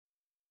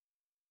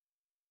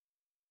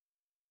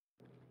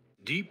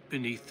Deep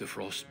beneath the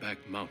Frostback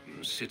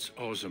Mountains sits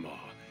Orzammar,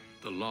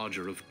 the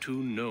larger of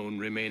two known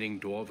remaining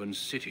dwarven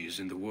cities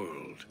in the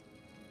world.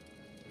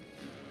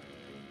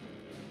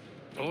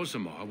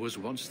 Orzammar was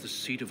once the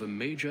seat of a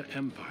major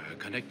empire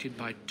connected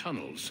by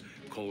tunnels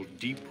called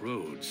Deep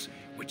Roads,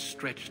 which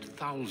stretched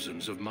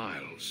thousands of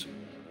miles.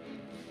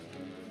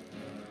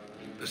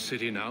 The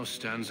city now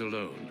stands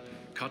alone,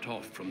 cut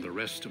off from the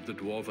rest of the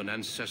dwarven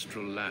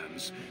ancestral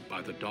lands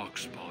by the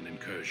Darkspawn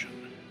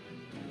incursion.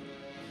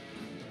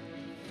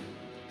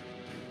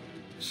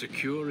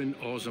 Secure in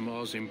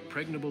Orzammar's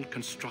impregnable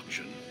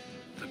construction,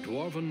 the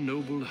Dwarven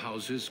Noble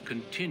houses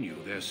continue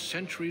their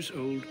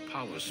centuries-old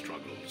power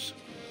struggles.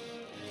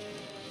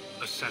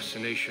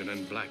 Assassination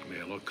and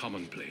blackmail are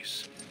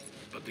commonplace,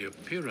 but the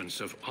appearance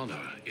of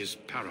honor is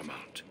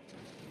paramount.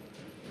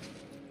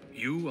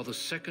 You are the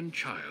second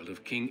child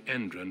of King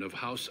Endrin of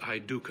House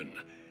Aiducan,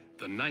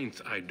 the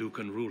 9th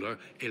Aiducan ruler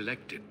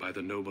elected by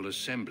the Noble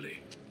Assembly.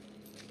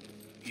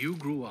 You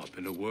grew up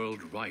in a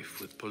world rife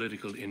with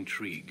political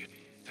intrigue,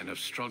 and have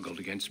struggled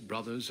against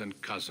brothers and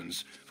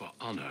cousins for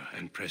honor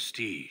and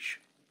prestige.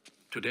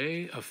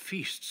 Today, a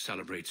feast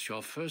celebrates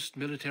your first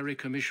military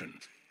commission,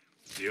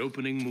 the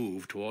opening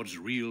move towards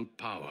real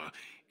power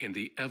in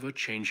the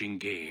ever-changing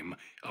game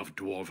of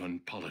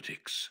dwarven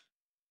politics.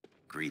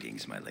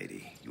 Greetings, my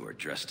lady. You are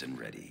dressed and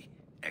ready.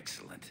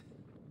 Excellent.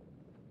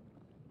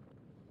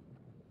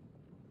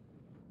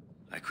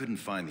 I couldn't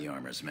find the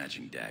armor's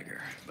matching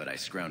dagger, but I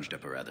scrounged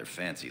up a rather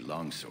fancy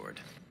longsword.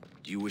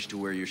 Do you wish to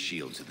wear your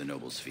shield to the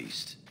noble's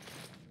feast?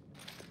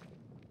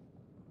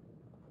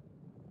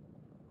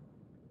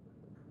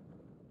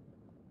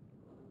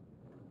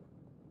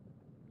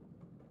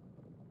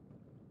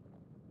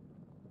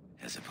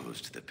 As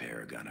opposed to the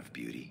paragon of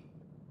beauty?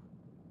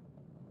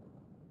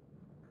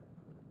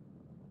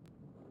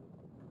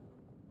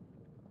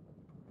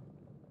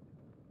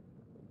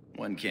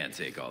 One can't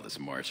take all this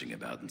marching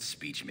about and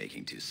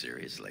speech-making too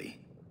seriously.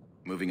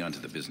 Moving on to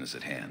the business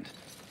at hand.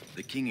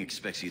 The king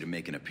expects you to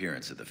make an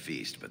appearance at the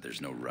feast, but there's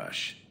no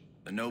rush.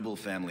 The noble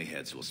family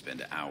heads will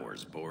spend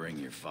hours boring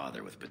your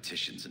father with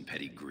petitions and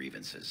petty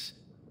grievances.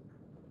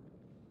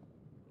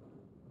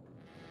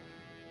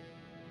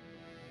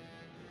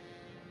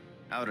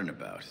 Out and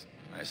about.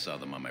 I saw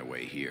them on my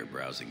way here,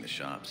 browsing the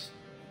shops.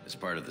 As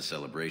part of the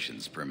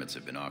celebrations, permits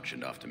have been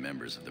auctioned off to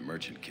members of the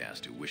merchant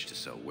caste who wish to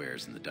sell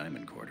wares in the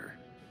Diamond Quarter.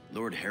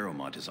 Lord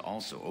Harrowmont has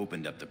also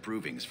opened up the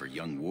provings for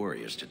young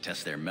warriors to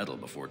test their mettle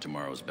before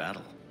tomorrow's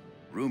battle.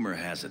 Rumor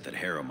has it that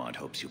Harrowmont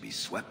hopes you'll be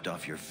swept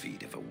off your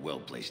feet if a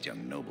well-placed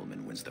young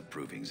nobleman wins the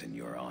provings in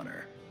your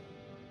honor.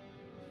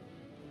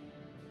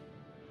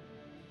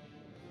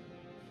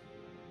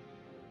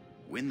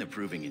 Win the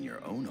proving in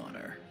your own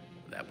honor?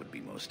 That would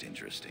be most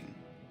interesting.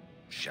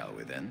 Shall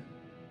we then?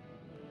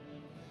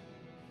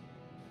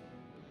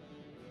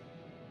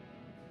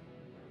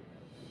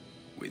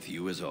 With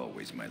you as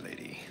always, my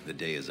lady. The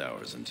day is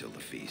ours until the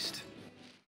feast.